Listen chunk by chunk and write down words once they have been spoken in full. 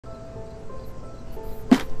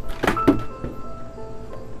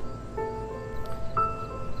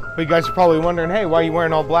But you guys are probably wondering, hey, why are you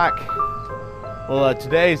wearing all black? Well,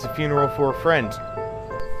 today is a funeral for a friend.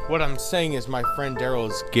 What I'm saying is my friend Daryl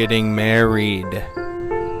is getting married.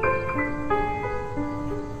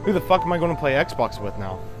 Who the fuck am I going to play Xbox with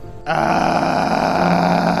now?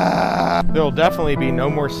 There'll definitely be no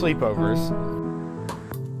more sleepovers.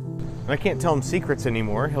 And I can't tell him secrets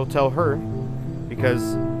anymore. He'll tell her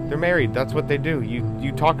because they're married. That's what they do.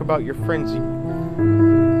 You talk about your friends.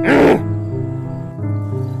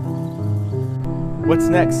 What's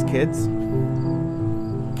next, kids?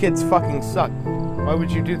 Kids fucking suck. Why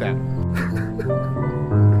would you do that?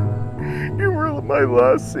 You were my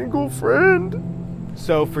last single friend.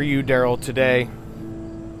 So for you, Daryl, today,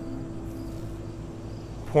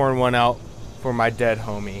 pouring one out for my dead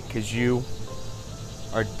homie, 'cause you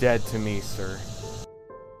are dead to me, sir.